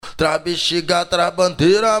Traz bexiga, traz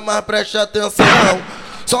bandeira, mas preste atenção.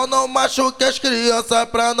 Só não machuque as crianças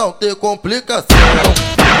pra não ter complicação.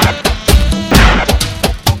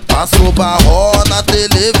 Passa o Barró na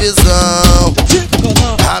televisão,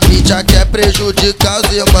 a mídia quer prejudicar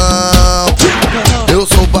os irmãos. Eu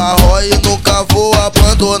sou Barró e nunca vou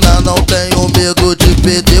abandonar. Não tenho medo de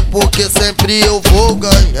perder porque sempre eu vou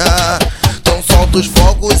ganhar. Então solta os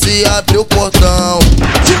fogos e abre o portão.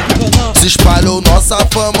 Se espalhou nossa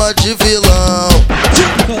fama de vilão.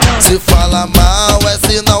 Se fala mal é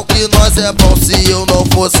sinal que nós é bom. Se eu não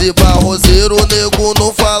fosse barrozeiro, o nego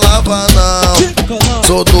não falava não.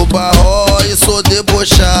 Sou do Barró e sou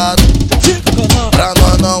debochado. Pra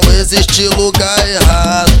nós não existe lugar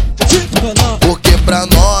errado, porque pra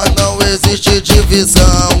nós não existe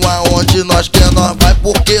divisão. Aonde nós quer nós vai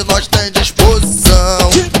porque nós tem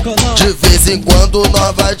disposição. De vez em quando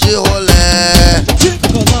nós vai de rolé,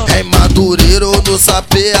 em Madureira ou no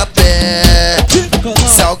sapé a pé.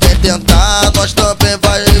 Se alguém tentar, nós também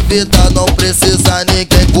vai evitar. Não precisa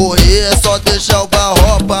ninguém correr, é só deixar o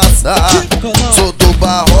Barró passar. Sou do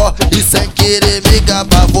Barró e sem querer me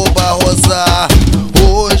gabar vou barrosar.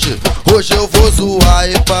 Hoje eu vou zoar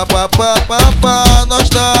e pá. Nós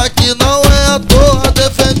tá aqui não é à toa,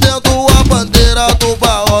 defendendo a bandeira do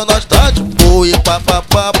Barró. Nós tá de boa e pá.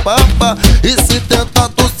 E se tentar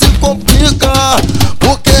tu se complica,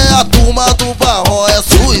 porque a turma do Barró é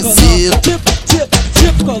suicida.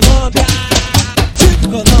 Tipo Colômbia, tipo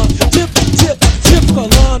Colômbia, tipo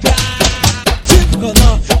Colômbia, tipo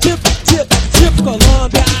Colômbia, tipo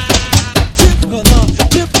Colômbia, tipo Colômbia,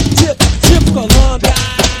 tipo Colômbia.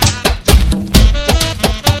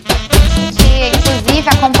 Inclusive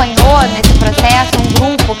acompanhou nesse processo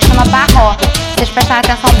um grupo que chama Barró. Vocês prestaram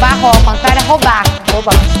atenção, Barró, ao contrário é roubar.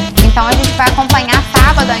 Então a gente vai acompanhar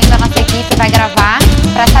sábado ainda, a nossa equipe vai gravar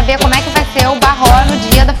pra saber como é que vai ser o Barró no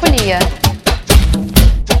dia da folia.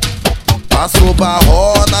 Passa o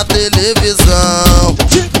Barró na televisão,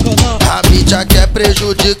 a mídia quer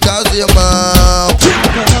prejudicar os irmãos.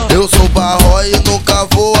 Eu sou Barró e nunca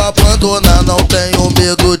vou abandonar. Não tenho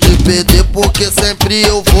medo de perder porque sempre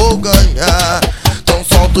eu vou ganhar. Então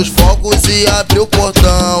solta os fogos e abre o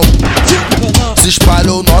portão. Se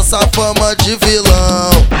espalhou nossa fama de vilão.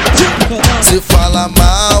 Se fala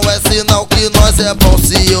mal é sinal que nós é bom.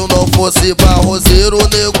 Se eu não fosse barrozeiro, o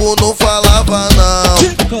nego não falava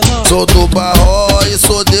não. Sou do Barró e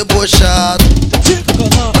sou debochado.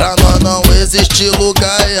 Pra nós não existe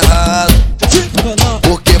lugar errado,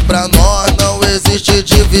 porque pra nós não existe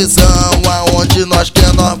divisão. Aonde nós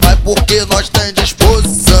quer nós vai porque nós tem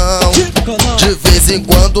disposição. De vez em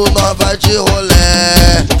quando nós vai de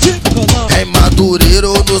rolé, em Madureira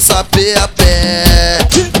ou no sapé a pé.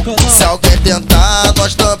 Se alguém tentar,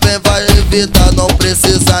 nós também vai evitar. Não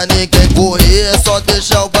precisa ninguém correr, é só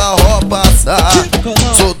deixar o Barró passar.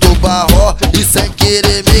 Sou do Barró e sem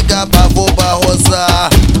querer me gabar vou barrosar.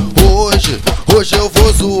 Hoje eu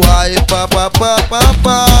vou zoar e pá.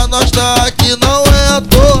 Nós tá aqui não é à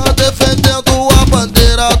toa, defendendo a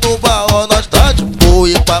bandeira do Barró. Nós tá de boa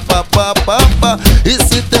e pá. E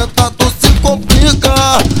se tentar tu se complica,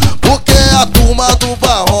 porque a turma do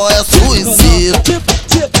Barró é suicida.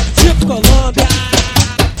 Tipo Colômbia,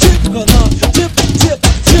 tipo Colômbia,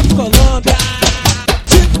 tipo Colômbia,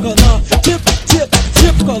 tipo Colômbia,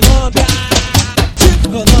 tipo Colômbia, tipo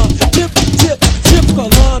Colômbia, tipo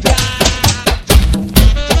Colômbia.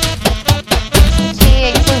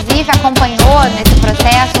 Inclusive acompanhou nesse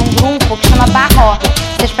processo um grupo que chama Barró.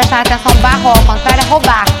 Vocês prestaram atenção, Barró, ao contrário é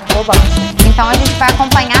roubar. Então a gente vai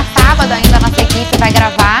acompanhar sábado ainda, a nossa equipe vai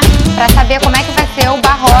gravar pra saber como é que vai ser o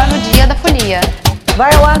Barró no dia da folia.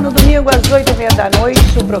 Vai ao ar no domingo às 8h30 da noite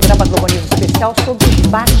o programa Globo News especial sobre os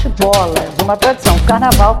bate-bolas, uma tradição, um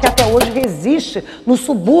carnaval que até hoje resiste no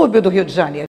subúrbio do Rio de Janeiro.